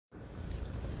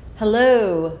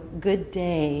Hello, good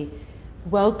day.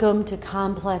 Welcome to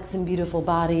Complex and Beautiful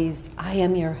Bodies. I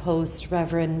am your host,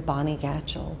 Reverend Bonnie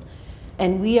Gatchell,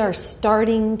 and we are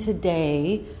starting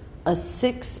today a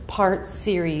 6-part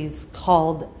series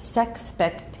called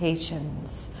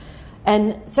Sexpectations.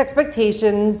 And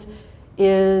Sexpectations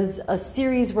is a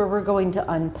series where we're going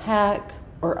to unpack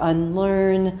or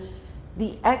unlearn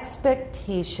the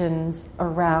expectations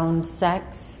around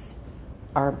sex,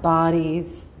 our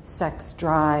bodies, sex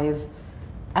drive,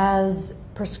 as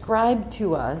prescribed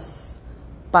to us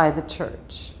by the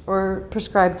church, or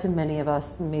prescribed to many of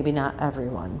us, maybe not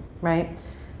everyone, right?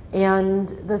 And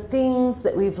the things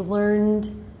that we've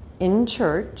learned in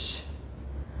church,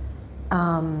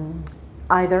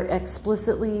 either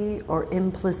explicitly or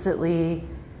implicitly,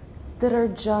 that are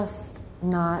just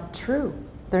not true.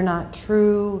 They're not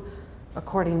true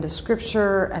according to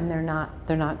Scripture, and they're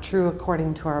not true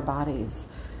according to our bodies.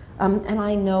 And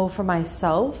I know for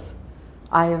myself,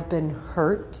 I have been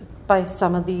hurt by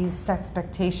some of these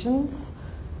expectations,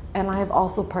 and I have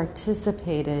also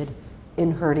participated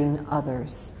in hurting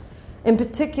others. In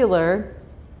particular,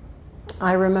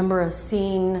 I remember a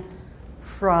scene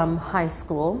from high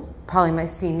school, probably my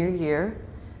senior year,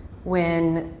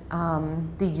 when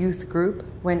the youth group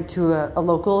went to a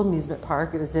local amusement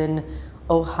park. It was in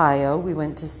Ohio. We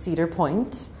went to Cedar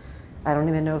Point. I don't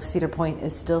even know if Cedar Point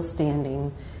is still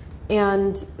standing.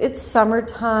 And it's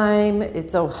summertime,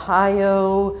 it's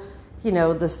Ohio. You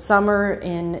know, the summer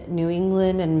in New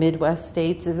England and Midwest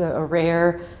states is a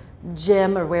rare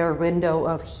gem, a rare window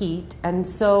of heat. And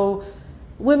so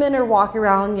women are walking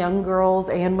around, young girls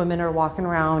and women are walking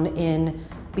around in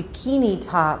bikini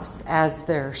tops as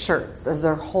their shirts, as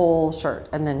their whole shirt,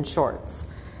 and then shorts.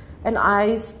 And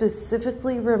I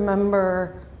specifically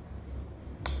remember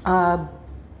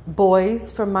boys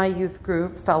from my youth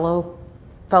group, fellow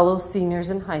seniors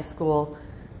in high school,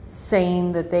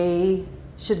 saying that they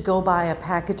should go buy a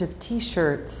package of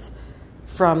t-shirts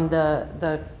from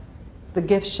the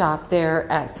gift shop there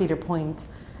at Cedar Point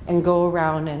and go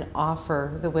around and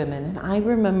offer the women. And I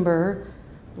remember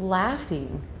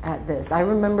laughing at this. I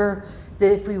remember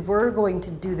that if we were going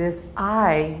to do this,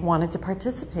 I wanted to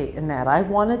participate in that. I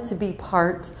wanted to be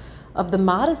part of the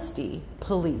modesty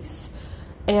police.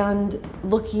 And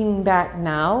looking back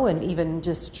now, and even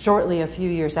just shortly a few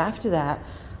years after that,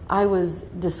 I was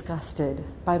disgusted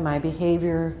by my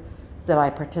behavior, that I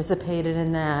participated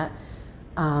in that,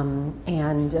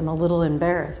 and am a little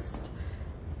embarrassed.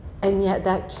 And yet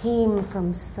that came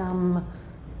from some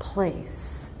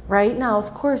place, right? Now,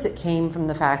 of course, it came from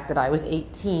the fact that I was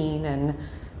 18 and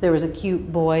there was a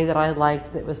cute boy that I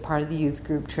liked that was part of the youth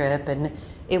group trip, and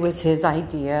it was his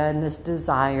idea and this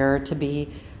desire to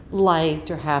be liked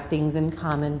or have things in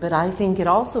common. But I think it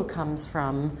also comes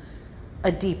from a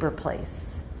deeper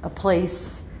place, a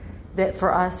place that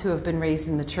for us who have been raised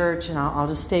in the church, and I'll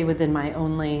just stay within my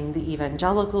own lane, the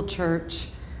evangelical church,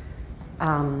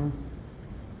 have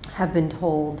been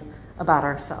told about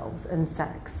ourselves and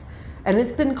sex. And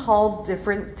it's been called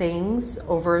different things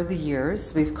over the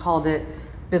years. We've called it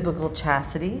biblical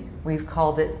chastity. We've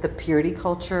called it the purity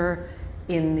culture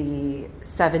in the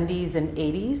 70s and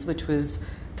 80s, which was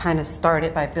kind of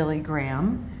started by Billy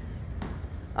Graham.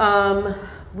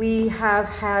 We have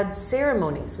had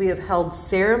ceremonies. We have held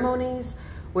ceremonies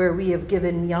where we have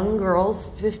given young girls,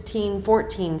 15,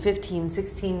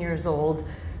 16 years old,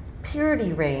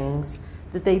 purity rings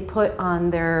that they put on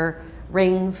their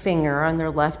ring finger on their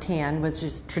left hand, which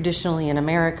is traditionally in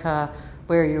America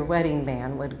where your wedding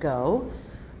band would go.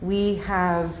 We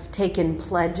have taken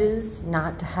pledges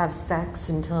not to have sex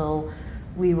until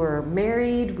we were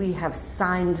married. We have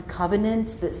signed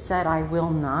covenants that said, I will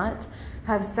not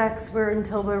have sex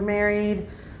until we're married.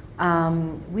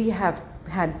 We have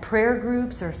had prayer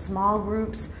groups or small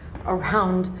groups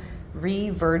around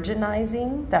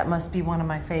re-virginizing. That must be one of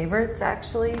my favorites,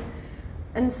 actually.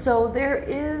 And so there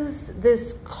is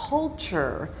this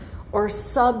culture or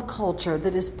subculture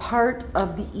that is part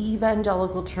of the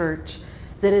evangelical church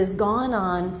that has gone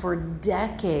on for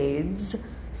decades,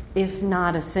 if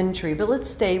not a century, but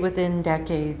let's stay within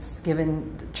decades,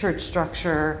 given church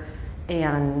structure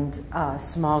and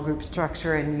small group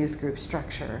structure and youth group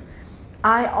structure.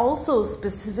 I also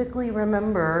specifically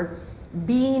remember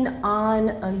being on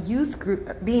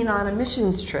a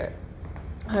missions trip.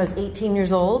 I was 18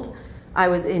 years old. I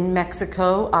was in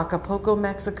Mexico, Acapulco,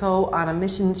 Mexico, on a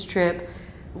missions trip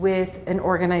with an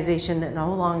organization that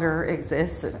no longer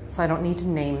exists, so I don't need to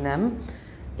name them.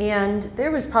 And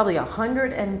there was probably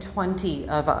 120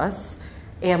 of us,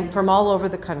 and from all over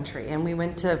the country. And we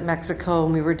went to Mexico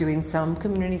and we were doing some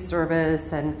community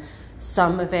service and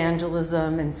some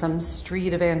evangelism and some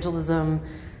street evangelism.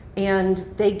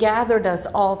 And they gathered us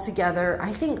all together,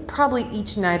 I think probably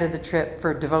each night of the trip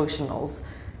for devotionals.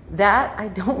 That I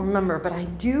don't remember, but I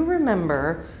do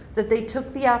remember that they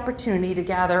took the opportunity to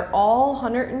gather all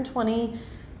 120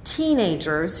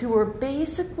 teenagers who were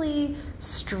basically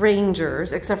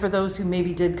strangers, except for those who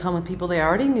maybe did come with people they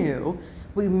already knew.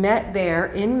 We met there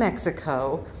in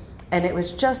Mexico, and it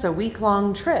was just a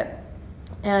week-long trip.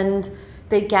 And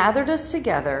they gathered us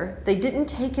together. They didn't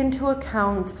take into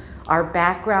account our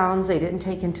backgrounds. They didn't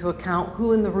take into account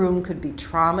who in the room could be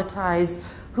traumatized,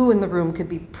 who in the room could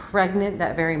be pregnant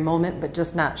that very moment but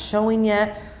just not showing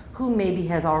yet, who maybe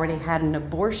has already had an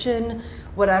abortion,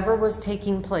 whatever was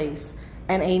taking place.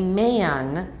 And a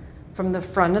man from the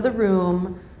front of the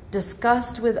room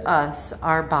discussed with us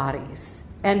our bodies.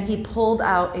 And he pulled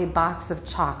out a box of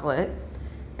chocolate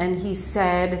and he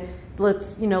said,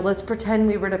 let's pretend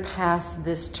we were to pass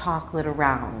this chocolate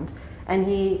around. And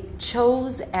he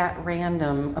chose at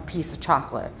random a piece of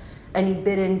chocolate and he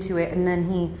bit into it and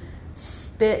then he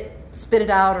spit it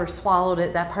out or swallowed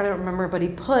it. That part I don't remember, but he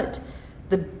put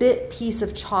the bit piece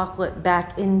of chocolate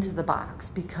back into the box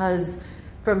because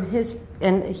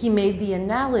and he made the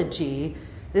analogy,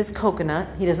 this coconut,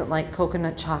 he doesn't like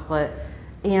coconut chocolate,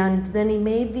 and then he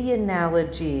made the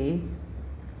analogy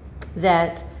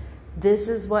that this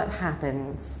is what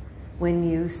happens when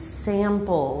you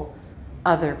sample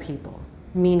other people,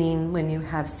 meaning when you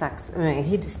have sex. I mean,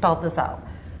 he spelled this out.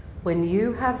 When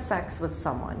you have sex with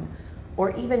someone,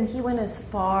 or even he went as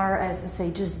far as to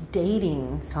say just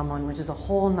dating someone, which is a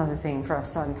whole nother thing for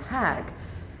us to unpack,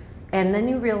 and then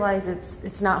you realize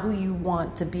it's not who you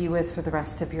want to be with for the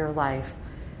rest of your life,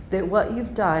 that what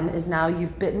you've done is now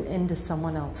you've bitten into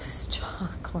someone else's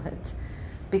chocolate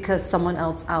because someone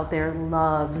else out there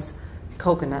loves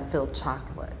coconut-filled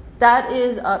chocolate. That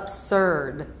is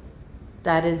absurd.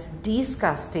 That is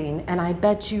disgusting. And I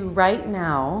bet you right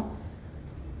now,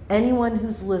 anyone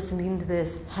who's listening to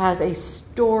this has a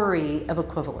story of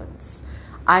equivalence.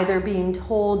 Either being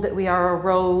told that we are a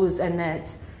rose and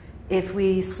that if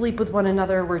we sleep with one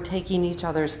another, we're taking each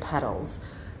other's petals,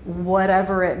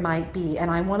 whatever it might be. And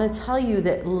I want to tell you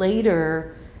that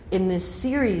later in this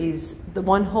series, the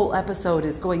one whole episode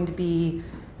is going to be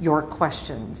your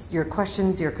questions, your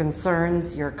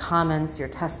concerns, your comments, your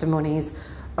testimonies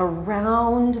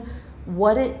around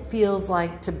what it feels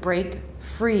like to break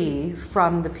free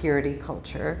from the purity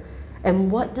culture and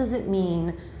what does it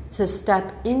mean to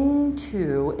step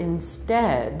into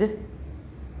instead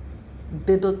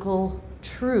biblical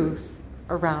truth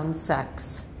around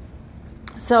sex.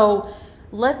 So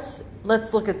let's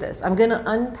look at this. I'm going to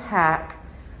unpack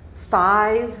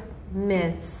 5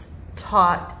 myths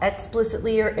taught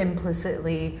explicitly or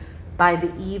implicitly by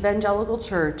the evangelical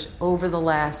church over the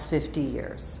last 50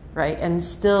 years, right? And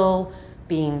still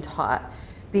being taught.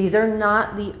 These are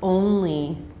not the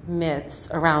only myths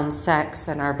around sex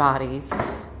and our bodies.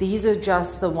 These are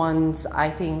just the ones I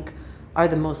think are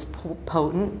the most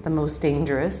potent, the most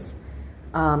dangerous,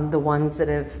 the ones that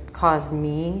have caused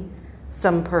me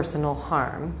some personal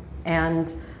harm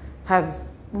and have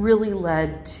really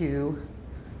led to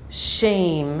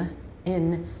shame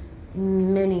in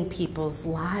many people's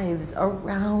lives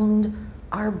around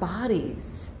our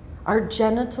bodies. Our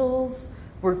genitals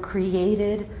were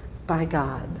created by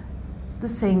God, the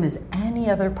same as any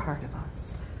other part of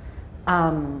us.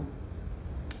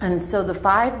 And so the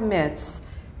 5 myths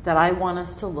that I want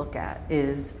us to look at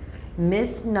is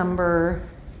myth number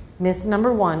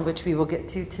 1, which we will get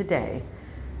to today,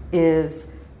 is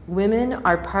women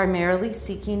are primarily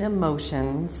seeking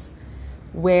emotions,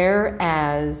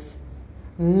 whereas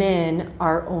men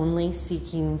are only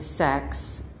seeking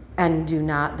sex and do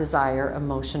not desire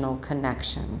emotional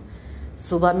connection.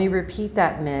 So let me repeat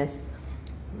that myth.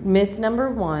 Myth number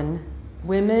 1,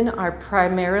 women are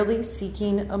primarily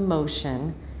seeking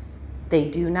emotion. They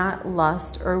do not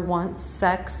lust or want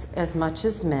sex as much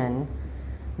as men.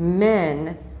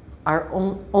 Men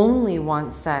only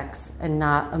want sex and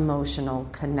not emotional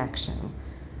connection.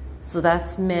 So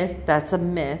that's a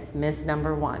myth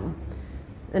number 1.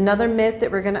 Another myth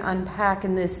that we're going to unpack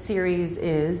in this series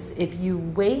is if you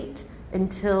wait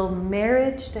until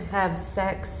marriage to have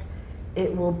sex,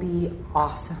 it will be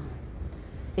awesome.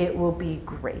 It will be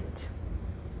great.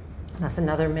 That's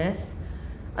another myth.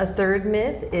 A third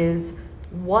myth is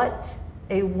what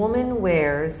a woman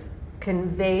wears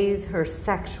conveys her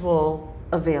sexual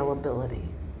availability.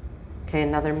 Okay,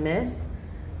 another myth.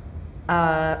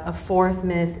 A fourth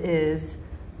myth is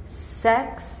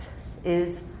sex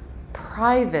is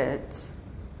private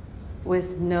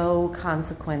with no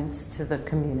consequence to the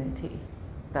community.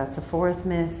 That's a fourth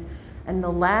myth. And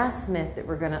the last myth that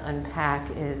we're going to unpack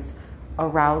is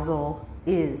arousal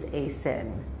is a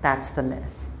sin. That's the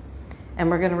myth. And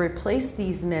we're going to replace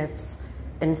these myths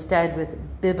instead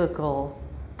with biblical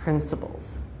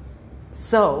principles.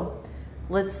 So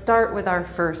let's start with our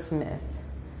first myth.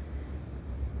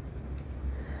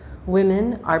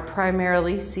 Women are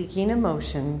primarily seeking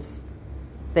emotions.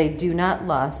 They do not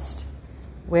lust,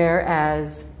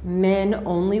 whereas men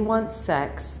only want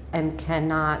sex and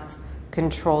cannot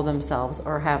control themselves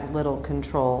or have little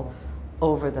control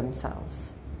over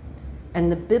themselves.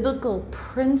 And the biblical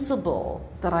principle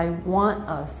that I want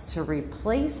us to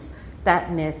replace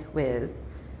that myth with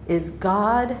is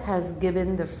God has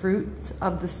given the fruits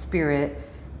of the Spirit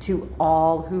to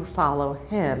all who follow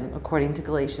him, according to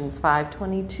Galatians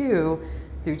 5:22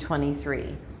 through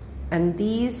 23. And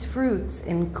these fruits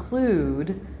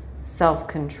include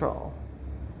self-control.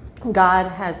 God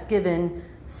has given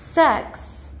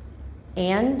sex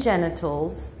and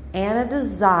genitals and a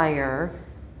desire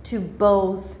to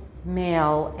both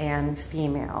male and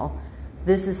female.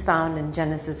 This is found in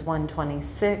Genesis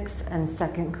 1:26 and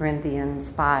 2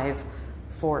 Corinthians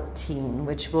 5:14,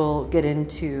 which we'll get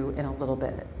into in a little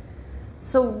bit.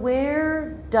 So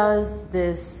where does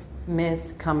this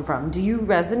myth come from? Do you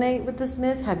resonate with this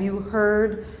myth? Have you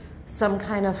heard some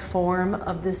kind of form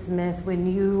of this myth when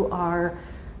you are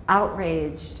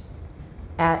outraged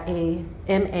at a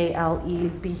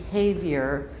male's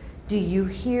behavior? Do you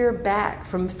hear back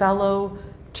from fellow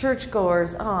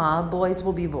churchgoers, boys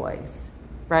will be boys,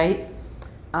 right?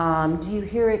 Do you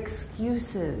hear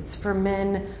excuses for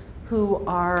men who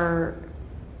are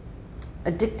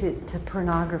addicted to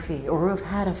pornography or who have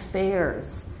had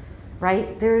affairs,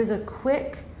 right? There is a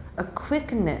quickness,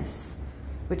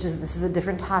 this is a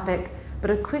different topic,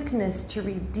 but a quickness to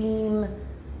redeem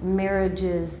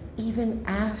marriages even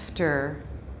after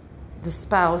the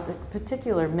spouse, in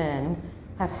particular men,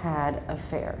 have had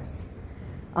affairs.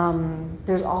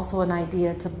 There's also an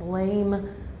idea to blame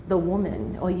the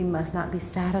woman. Oh, you must not be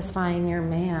satisfying your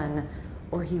man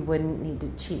or he wouldn't need to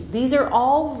cheat. These are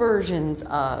all versions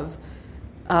of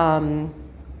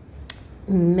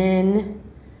men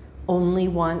only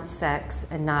want sex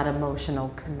and not emotional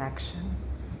connection,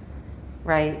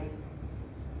 right?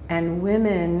 And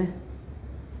women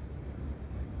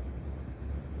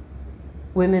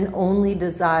only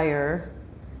desire,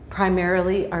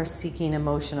 primarily are seeking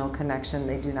emotional connection.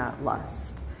 They do not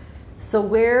lust. So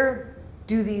where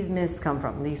do these myths come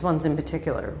from? These ones in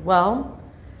particular. Well,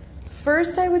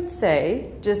 first I would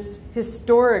say, just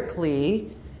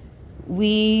historically,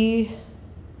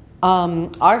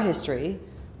 our history,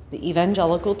 the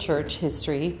evangelical church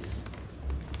history,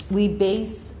 we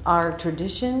base our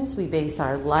traditions, we base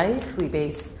our life, we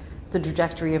base the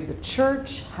trajectory of the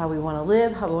church, how we want to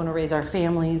live, how we want to raise our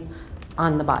families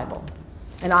on the Bible.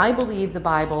 And I believe the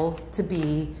Bible to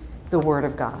be the Word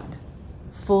of God,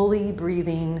 fully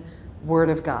breathing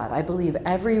Word of God. I believe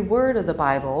every word of the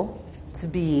Bible to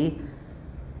be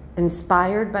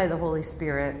inspired by the Holy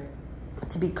Spirit,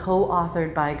 to be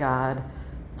co-authored by God,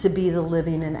 to be the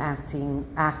living and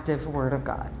active Word of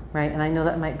God, right? And I know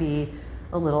that might be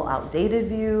a little outdated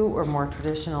view or more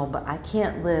traditional, but I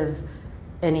can't live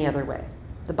any other way.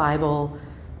 The Bible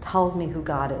tells me who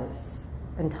God is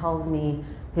and tells me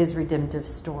his redemptive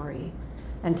story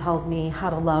and tells me how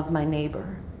to love my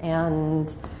neighbor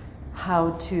and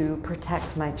how to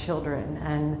protect my children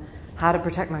and how to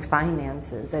protect my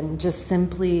finances and just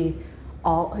simply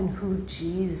all in who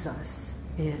Jesus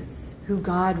is, who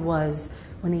God was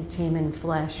when he came in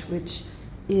flesh, which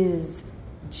is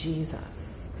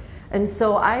Jesus. And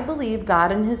so I believe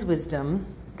God in his wisdom,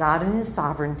 God in his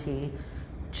sovereignty,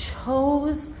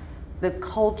 chose the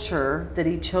culture that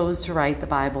he chose to write the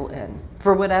Bible in,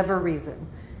 for whatever reason.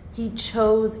 He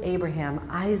chose Abraham,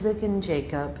 Isaac, and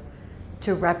Jacob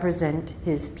to represent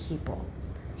his people.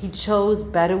 He chose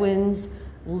Bedouins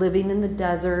living in the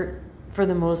desert for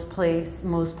the most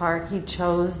part. He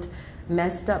chose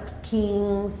messed up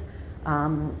kings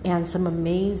and some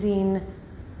amazing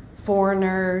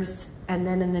foreigners. And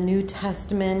then in the New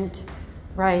Testament,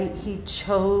 right, he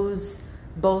chose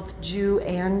both Jew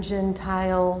and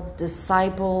Gentile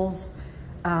disciples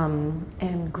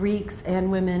and Greeks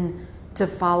and women to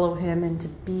follow him and to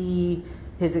be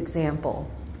his example.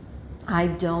 I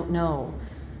don't know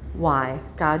why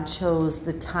God chose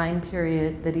the time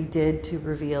period that he did to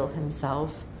reveal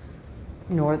himself,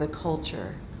 nor the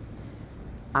culture.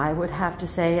 I would have to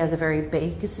say, as a very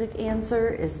basic answer,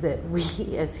 is that we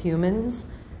as humans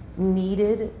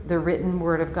needed the written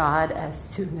word of God as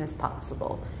soon as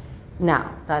possible.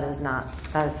 Now, that is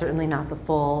certainly not the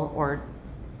full or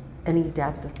any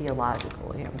depth of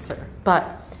theological answer.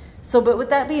 But with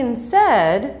that being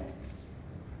said,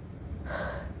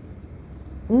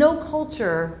 No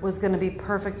culture was going to be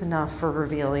perfect enough for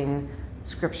revealing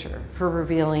Scripture, for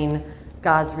revealing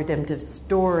God's redemptive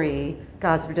story,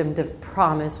 God's redemptive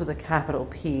promise with a capital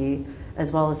P,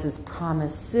 as well as his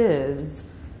promises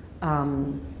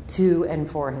to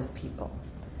and for his people.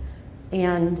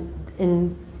 And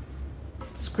in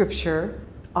Scripture,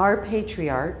 our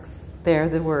patriarchs, there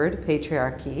the word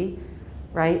patriarchy,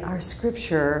 right? Our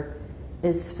Scripture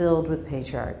is filled with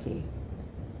patriarchy.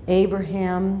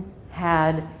 Abraham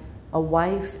had a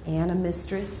wife and a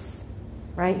mistress,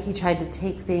 right? He tried to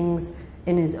take things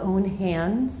in his own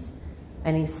hands,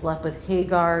 and he slept with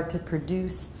Hagar to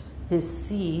produce his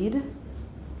seed.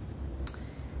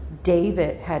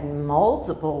 David had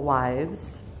multiple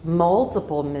wives,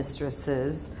 multiple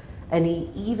mistresses, and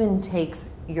he even takes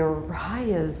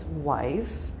Uriah's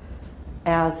wife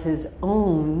as his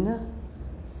own,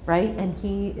 right? And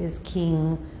he is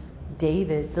King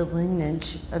David, the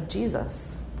lineage of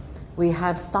Jesus. We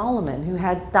have Solomon, who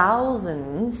had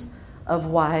thousands of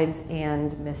wives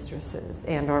and mistresses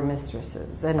or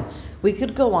mistresses. And we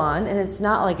could go on, and it's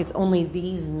not like it's only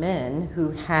these men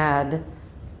who had,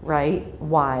 right,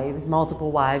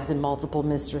 multiple wives and multiple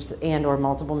mistresses or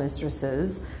multiple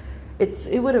mistresses.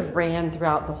 It would have ran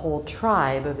throughout the whole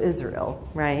tribe of Israel,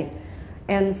 right?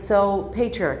 And so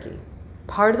patriarchy,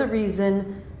 part of the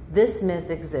reason this myth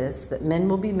exists, that men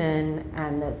will be men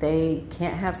and that they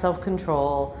can't have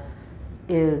self-control,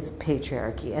 is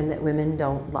patriarchy, and that women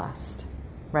don't lust,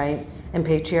 right? And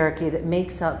patriarchy that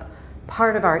makes up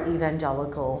part of our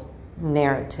evangelical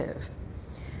narrative.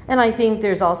 And I think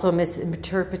there's also a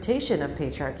misinterpretation of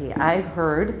patriarchy. I've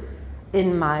heard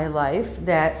in my life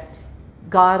that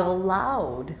God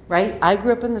allowed, right? I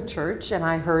grew up in the church, and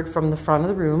I heard from the front of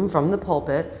the room, from the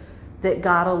pulpit, that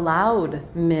God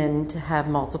allowed men to have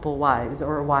multiple wives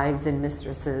or wives and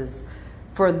mistresses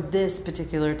for this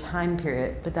particular time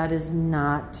period. But that is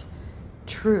not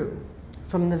true.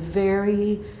 From the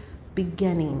very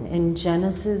beginning, in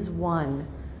Genesis 1,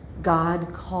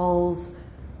 God calls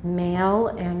male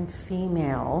and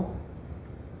female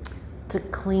to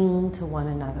cling to one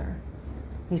another.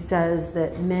 He says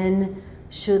that men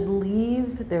should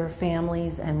leave their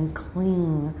families and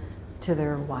cling to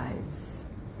their wives.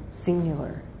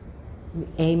 Singular.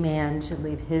 A man should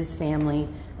leave his family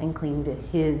and cling to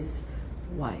his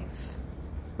wife,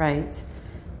 right?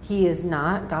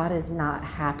 God is not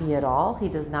happy at all. He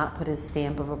does not put his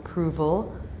stamp of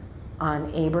approval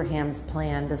on Abraham's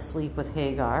plan to sleep with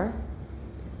Hagar.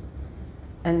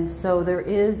 And so there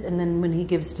is, and then when he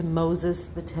gives to Moses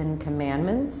the 10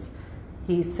 Commandments,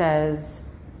 he says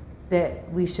that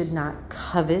we should not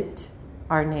covet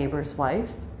our neighbor's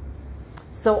wife.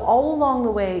 So all along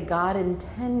the way, God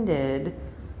intended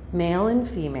male and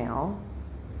female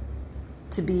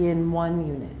to be in one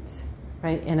unit,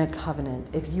 right? In a covenant.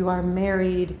 If you are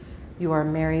married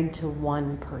to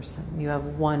one person. You have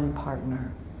one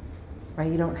partner, right?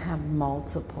 You don't have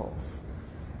multiples.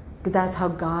 But that's how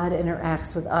God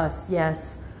interacts with us.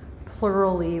 Yes,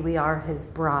 plurally, we are his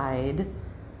bride,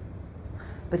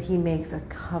 but he makes a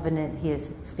covenant. He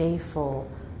is faithful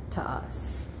to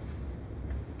us.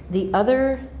 The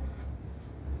other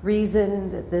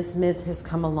reason that this myth has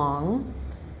come along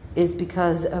is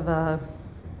because of a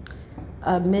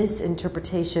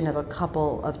misinterpretation of a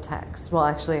couple of texts. Well,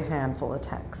 actually a handful of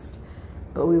texts.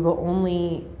 But we will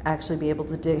only actually be able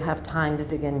to have time to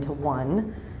dig into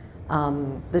one.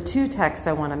 The two texts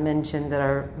I want to mention that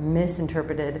are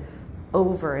misinterpreted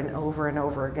over and over and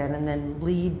over again and then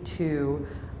lead to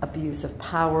abuse of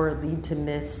power, lead to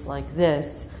myths like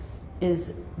this,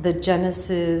 is the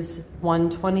Genesis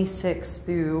 1:26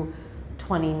 through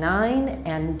 29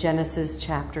 and Genesis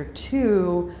chapter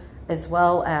 2, as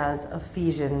well as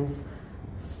Ephesians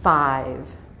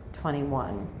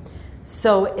 5:21.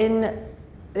 So in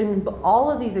all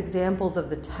of these examples of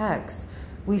the text,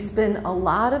 we spend a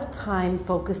lot of time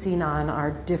focusing on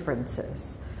our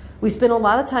differences. We spend a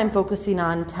lot of time focusing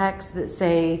on texts that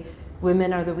say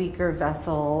women are the weaker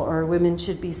vessel, or women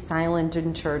should be silent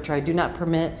in church, or I do not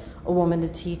permit a woman to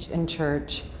teach in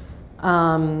church.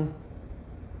 And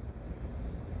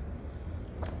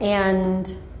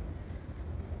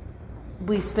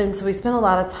we spend a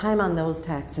lot of time on those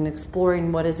texts and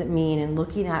exploring what does it mean and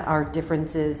looking at our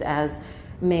differences as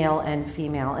male and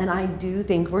female. And I do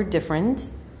think we're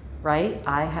different, right?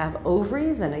 I have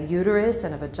ovaries and a uterus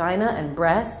and a vagina and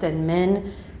breast, and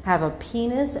men have a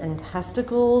penis and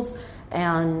testicles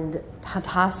and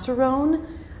testosterone.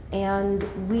 And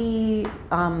we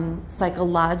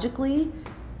psychologically,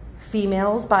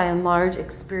 females by and large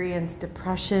experience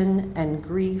depression and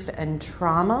grief and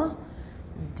trauma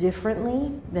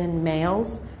differently than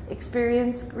males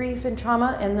experience grief and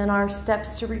trauma, and then our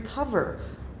steps to recover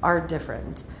are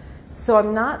different. So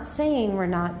I'm not saying we're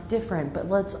not different, but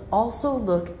let's also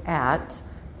look at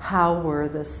how we're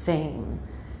the same.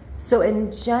 So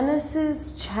in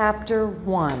Genesis chapter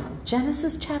 1,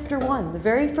 the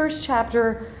very first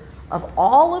chapter of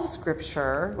all of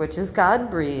Scripture, which is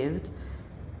God-breathed,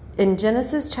 in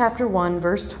Genesis chapter 1,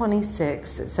 verse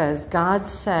 26, it says, God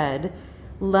said,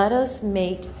 "Let us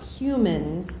make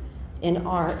humans in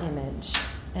our image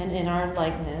and in our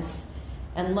likeness,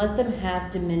 and let them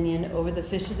have dominion over the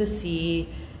fish of the sea,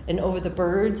 and over the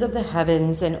birds of the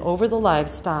heavens, and over the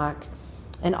livestock,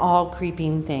 and all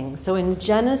creeping things." So in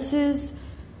Genesis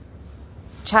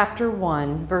chapter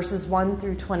 1, verses 1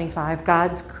 through 25,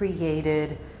 God's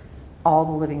created all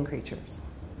the living creatures.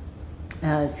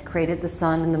 He's created the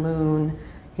sun and the moon,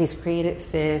 he's created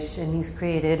fish, and he's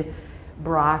created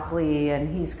broccoli,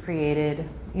 and he's created,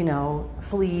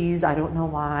 fleas, I don't know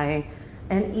why,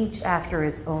 and each after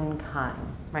its own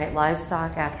kind, right?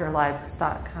 Livestock after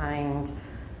livestock kind,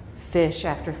 fish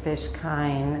after fish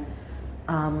kind.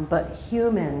 But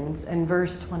humans, in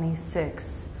verse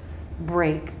 26,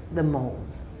 break the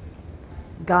mold.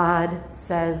 God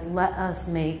says, let us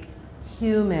make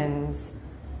humans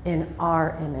in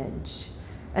our image.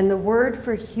 And the word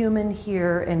for human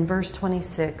here in verse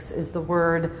 26 is the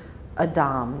word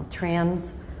Adam,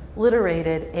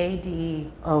 transliterated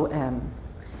A-D-O-M.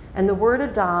 And the word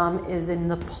Adam is in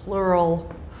the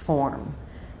plural form,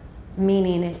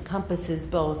 meaning it encompasses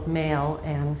both male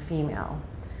and female.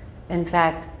 In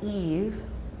fact, Eve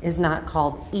is not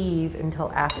called Eve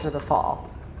until after the fall.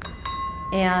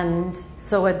 And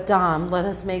so Adam, let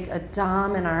us make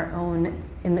Adam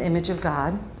in the image of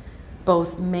God.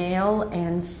 Both male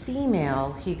and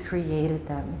female, he created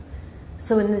them.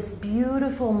 So in this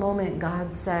beautiful moment,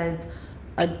 God says,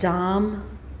 Adam,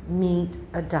 meet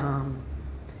Adam.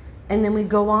 And then we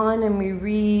go on and we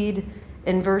read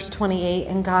in verse 28,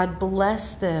 and God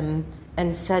blessed them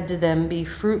and said to them, be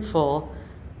fruitful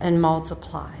and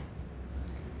multiply.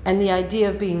 And the idea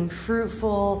of being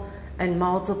fruitful and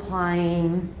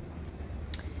multiplying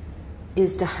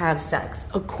is to have sex,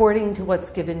 according to what's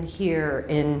given here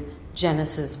in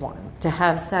Genesis 1. To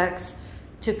have sex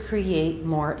to create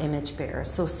more image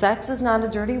bearers. So sex is not a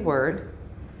dirty word.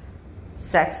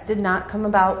 Sex did not come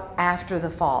about after the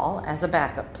fall as a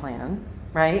backup plan,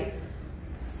 right?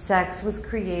 Sex was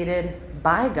created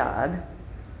by God,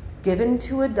 given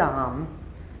to Adam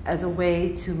as a way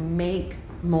to make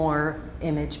more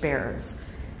image bearers.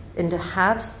 And to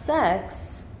have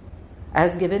sex,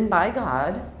 as given by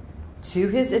God to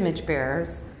his image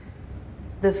bearers,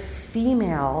 the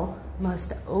female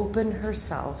must open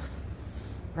herself,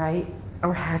 right?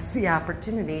 Or has the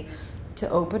opportunity to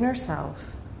open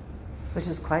herself, which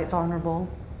is quite vulnerable,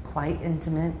 quite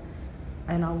intimate,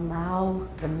 and allow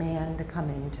the man to come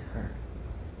into her.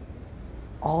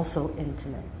 Also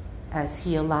intimate, as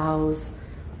he allows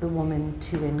the woman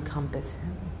to encompass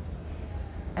him.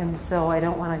 And so I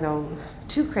don't want to go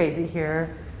too crazy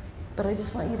here, but I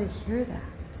just want you to hear that.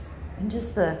 And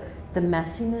just the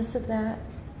messiness of that,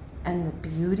 and the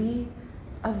beauty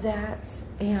of that,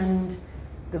 and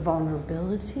the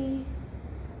vulnerability.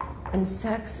 And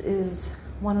sex is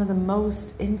one of the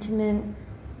most intimate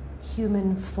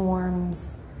human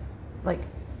forms, like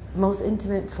most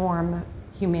intimate form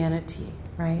humanity,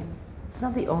 right? It's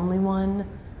not the only one,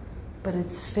 but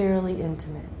it's fairly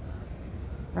intimate,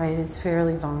 right? It's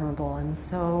fairly vulnerable. And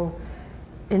so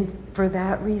for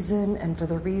that reason, and for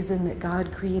the reason that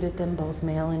God created them both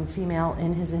male and female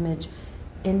in his image,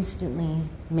 instantly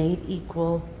made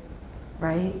equal,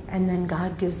 right? And then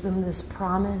God gives them this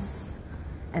promise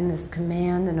and this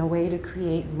command and a way to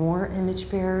create more image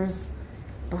bearers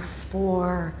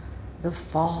before the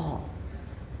fall.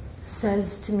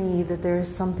 Says to me that there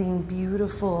is something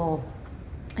beautiful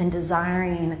and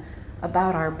desiring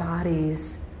about our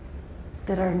bodies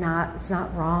that it's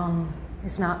not wrong,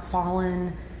 it's not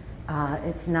fallen,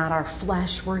 it's not our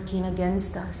flesh working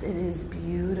against us. It is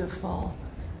beautiful.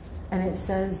 And it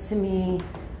says to me,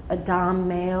 Adam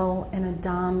male and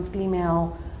Adam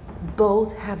female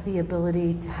both have the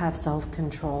ability to have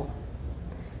self-control.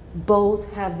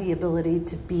 Both have the ability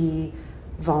to be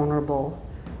vulnerable.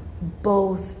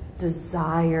 Both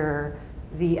desire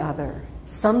the other.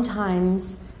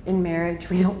 Sometimes in marriage,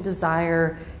 we don't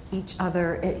desire each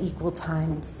other at equal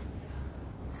times.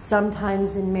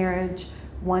 Sometimes in marriage,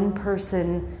 one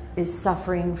person is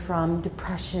suffering from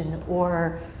depression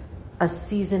or a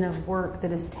season of work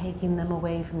that is taking them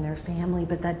away from their family,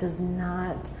 but that does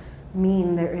not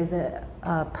mean there is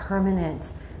a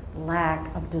permanent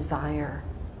lack of desire,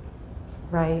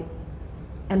 right?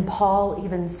 And Paul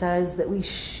even says that we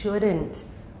shouldn't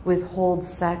withhold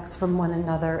sex from one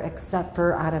another except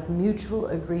for out of mutual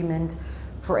agreement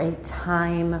for a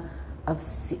time of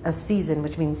a season,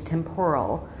 which means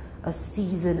temporal, a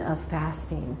season of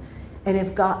fasting. And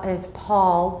if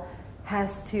Paul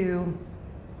has to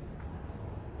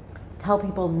tell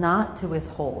people not to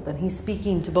withhold, and he's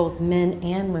speaking to both men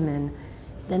and women,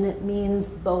 then it means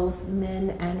both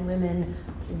men and women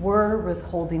were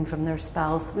withholding from their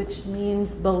spouse, which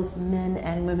means both men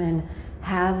and women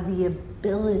have the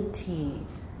ability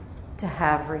to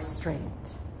have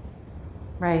restraint,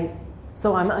 right?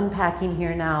 So I'm unpacking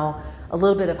here now a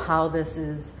little bit of how this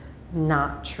is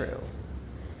not true.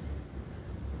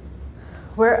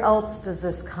 Where else does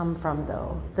this come from,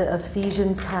 though? The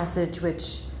Ephesians passage,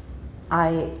 which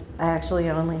I actually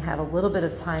only have a little bit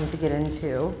of time to get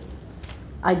into.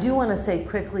 I do want to say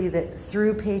quickly that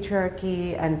through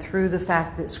patriarchy and through the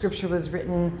fact that Scripture was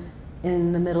written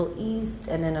in the Middle East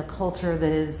and in a culture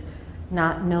that is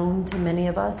not known to many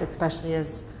of us, especially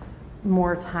as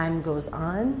more time goes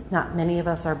on. Not many of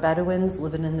us are Bedouins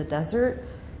living in the desert,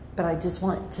 but I just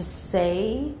want to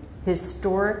say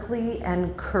historically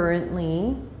and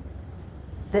currently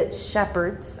that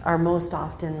shepherds are most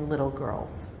often little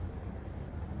girls.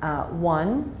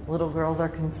 One, little girls are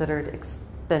considered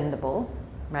expendable,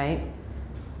 right?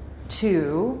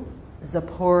 Two,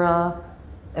 Zipporah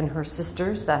and her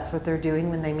sisters, that's what they're doing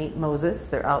when they meet Moses.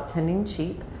 They're out tending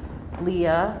sheep.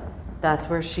 Leah, that's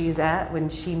where she's at when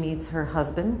she meets her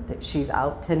husband, that she's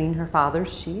out tending her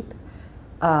father's sheep.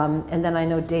 And then I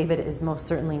know David is most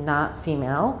certainly not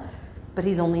female, but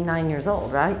he's only 9 years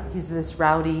old, right? He's this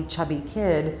rowdy, chubby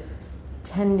kid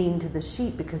tending to the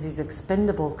sheep because he's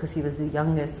expendable because he was the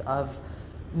youngest of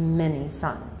many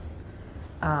sons.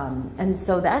 And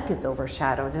so that gets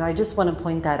overshadowed. And I just want to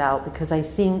point that out because I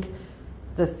think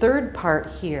the third part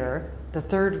here, the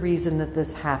third reason that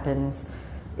this happens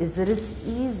is that it's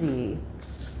easy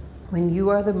when you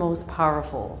are the most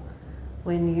powerful,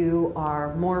 when you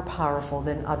are more powerful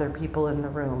than other people in the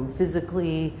room,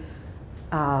 physically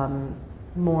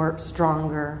more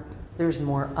stronger, there's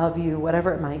more of you,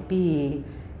 whatever it might be,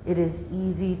 it is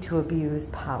easy to abuse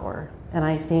power. And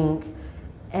I think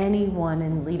anyone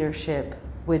in leadership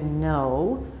would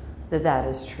know that that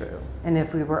is true. And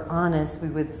if we were honest, we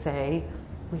would say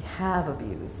we have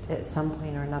abused at some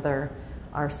point or another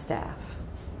our staff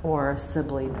or a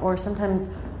sibling, or sometimes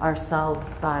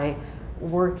ourselves by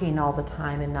working all the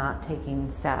time and not taking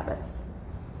Sabbath.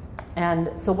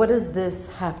 And so what does this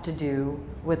have to do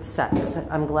with sex?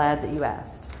 I'm glad that you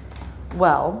asked.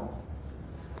 Well,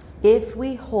 if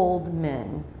we hold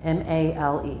men,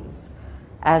 M-A-L-Es,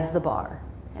 as the bar,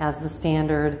 as the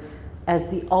standard, as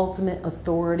the ultimate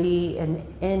authority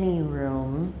in any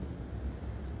room,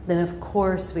 then of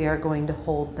course we are going to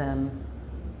hold them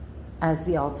as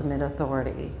the ultimate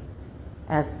authority,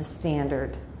 as the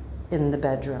standard in the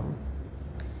bedroom.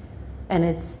 And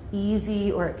it's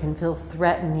easy, or it can feel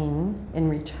threatening in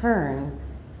return,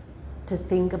 to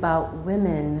think about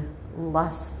women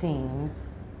lusting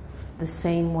the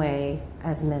same way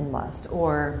as men lust,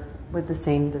 or with the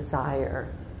same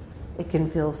desire. It can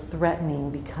feel threatening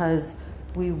because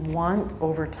we want,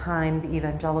 over time, the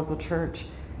evangelical church,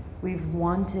 we've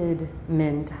wanted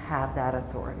men to have that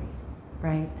authority,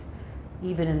 right?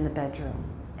 Even in the bedroom,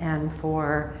 and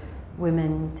for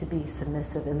women to be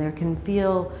submissive. And there can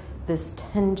feel this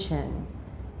tension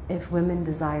if women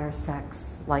desire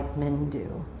sex like men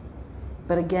do.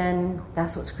 But again,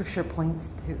 that's what Scripture points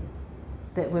to,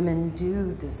 that women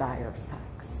do desire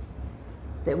sex,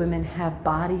 that women have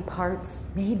body parts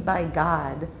made by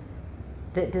God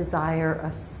that desire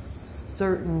a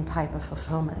certain type of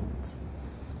fulfillment.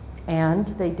 And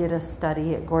they did a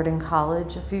study at Gordon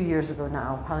College a few years ago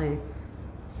now, probably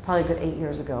a good 8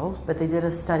 years ago, but they did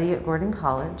a study at Gordon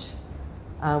College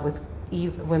with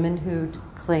women who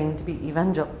claimed to be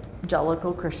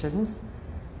evangelical Christians,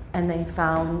 and they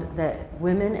found that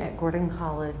women at Gordon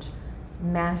College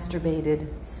masturbated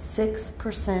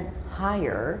 6%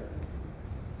 higher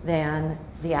than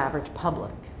the average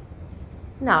public.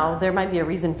 Now, there might be a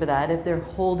reason for that. If they're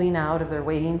holding out, if they're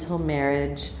waiting till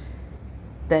marriage,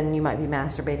 then you might be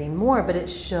masturbating more, but it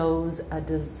shows a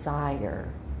desire,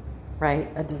 right?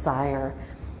 A desire.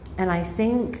 And I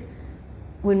think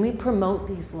when we promote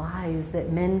these lies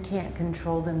that men can't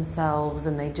control themselves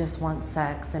and they just want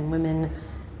sex and women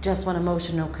just want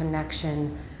emotional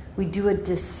connection, we do a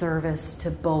disservice to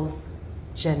both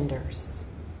genders,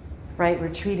 right?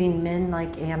 We're treating men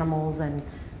like animals and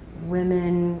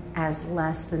women as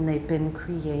less than they've been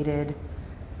created.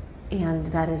 And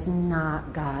that is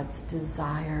not God's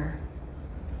desire.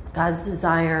 God's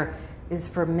desire is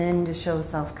for men to show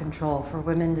self-control, for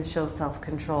women to show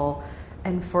self-control,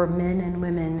 and for men and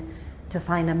women to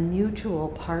find a mutual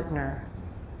partner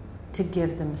to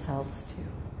give themselves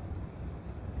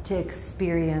to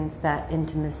experience that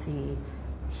intimacy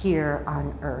here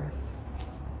on earth.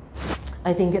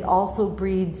 I think it also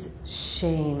breeds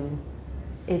shame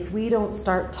if we don't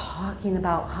start talking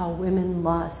about how women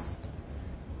lust.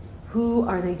 Who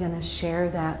are they going to share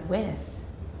that with?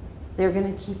 They're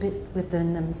going to keep it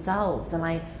within themselves. And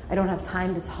I don't have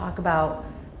time to talk about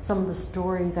some of the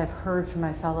stories I've heard from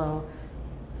my fellow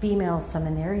female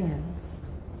seminarians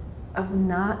of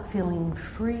not feeling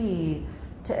free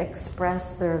to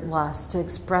express their lust, to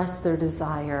express their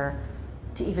desire,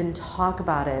 to even talk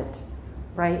about it,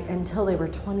 right, until they were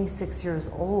 26 years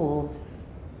old.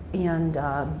 And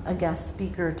a guest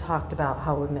speaker talked about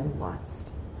how women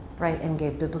lust, right, and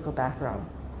gave biblical background.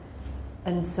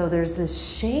 And so there's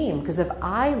this shame, because if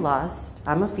I lust,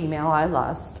 I'm a female, I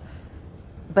lust,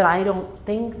 but I don't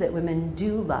think that women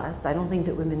do lust. I don't think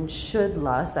that women should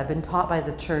lust. I've been taught by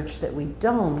the church that we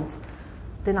don't.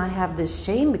 Then I have this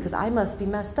shame because I must be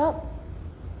messed up.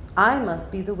 I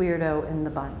must be the weirdo in the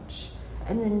bunch.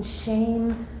 And then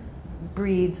shame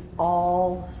breeds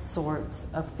all sorts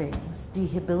of things.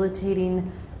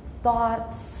 Debilitating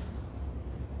thoughts.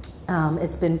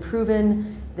 It's been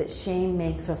proven that shame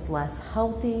makes us less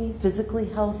healthy, physically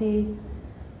healthy.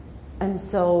 And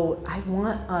so I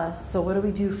want us, so what do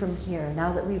we do from here?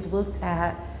 Now that we've looked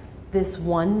at this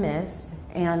one myth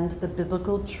and the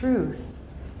biblical truth,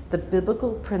 the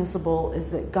biblical principle is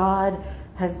that God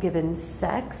has given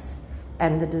sex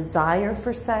and the desire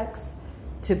for sex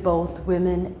to both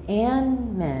women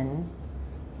and men,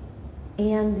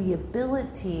 and the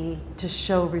ability to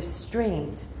show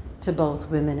restraint to both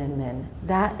women and men.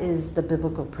 That is the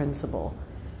biblical principle.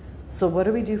 So what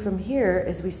do we do from here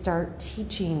is we start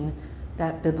teaching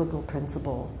that biblical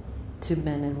principle to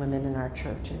men and women in our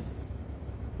churches.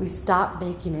 We stop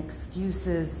making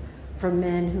excuses for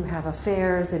men who have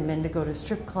affairs and men to go to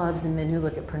strip clubs and men who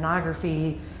look at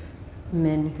pornography,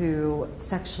 men who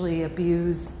sexually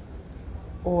abuse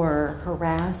or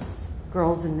harass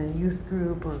girls in the youth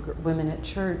group or women at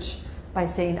church by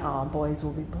saying, oh, boys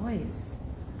will be boys,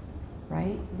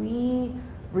 right? We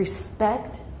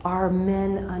respect our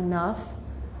men enough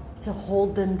to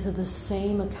hold them to the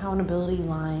same accountability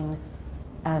line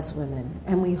as women.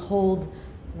 And we hold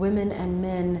women and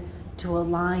men to a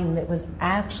line that was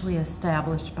actually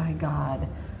established by God,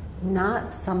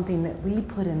 not something that we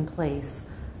put in place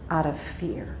out of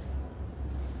fear,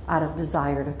 out of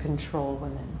desire to control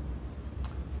women.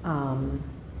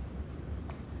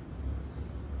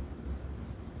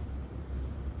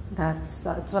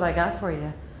 That's what I got for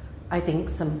you. I think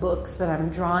some books that I'm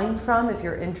drawing from, if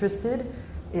you're interested,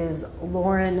 is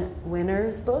Lauren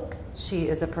Winner's book. She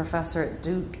is a professor at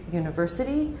Duke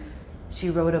University. She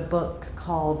wrote a book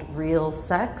called Real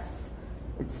Sex.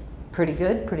 It's pretty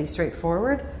good, pretty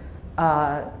straightforward.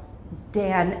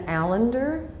 Dan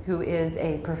Allender, who is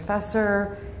a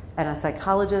professor and a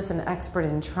psychologist and an expert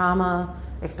in trauma,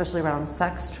 especially around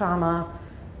sex trauma,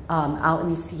 out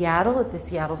in Seattle at the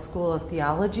Seattle School of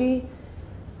Theology.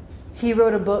 He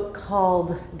wrote a book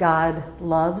called God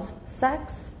Loves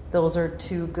Sex. Those are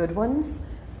two good ones.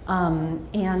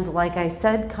 And like I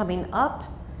said, coming up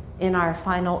in our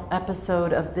final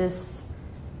episode of this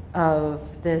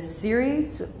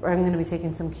series, I'm going to be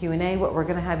taking some Q&A. What we're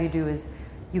going to have you do is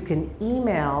you can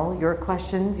email your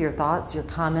questions, your thoughts, your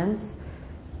comments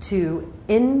to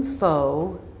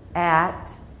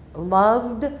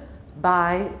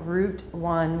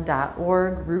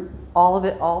info@lovedbyroute1.org. All of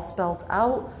it all spelled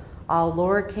out, all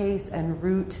lowercase, and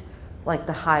route like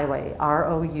the highway,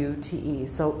 R-O-U-T-E.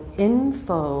 So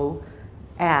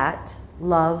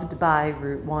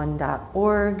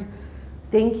info@lovedbyroute1.org.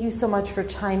 Thank you so much for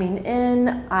chiming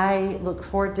in. I look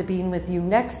forward to being with you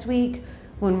next week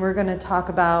when we're going to talk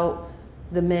about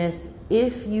the myth,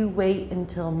 if you wait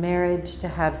until marriage to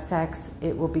have sex,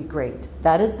 it will be great.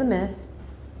 That is the myth.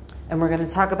 And we're going to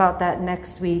talk about that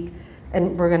next week.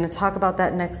 And then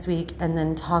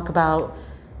talk about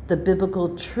the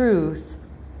biblical truth,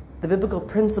 the biblical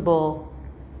principle.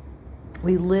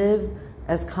 We live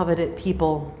as covenant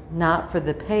people, not for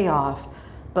the payoff,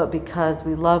 but because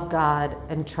we love God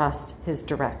and trust His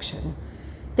direction.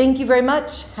 Thank you very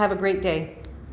much. Have a great day.